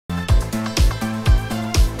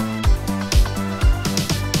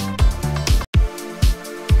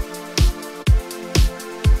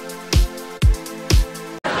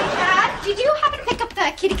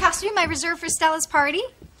I reserved for Stella's party.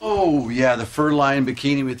 Oh, yeah, the fur-lined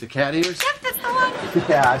bikini with the cat ears? Yep, that's the one.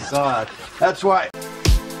 Yeah, I saw it. That's why.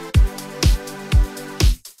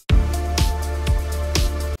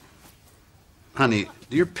 Honey,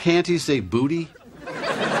 do your panties say booty?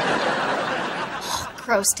 Oh,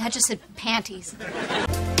 gross. Dad just said panties.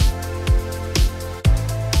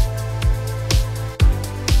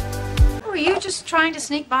 Were you just trying to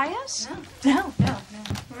sneak by us? No.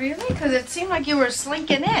 Really? Because it seemed like you were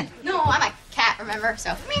slinking in. No, I'm a cat, remember? So,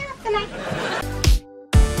 come here. Good night.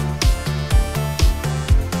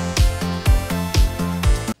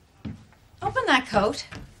 Open that coat.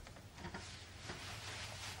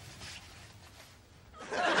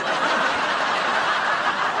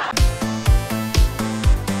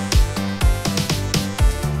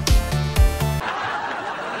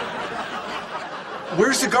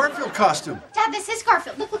 Where's the Garfield costume? Dad, this is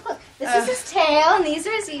Garfield. Look. This is his tail, and these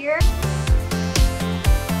are his ears.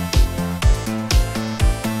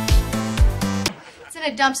 It's in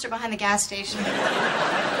a dumpster behind the gas station.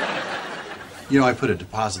 You know, I put a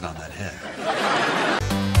deposit on that head.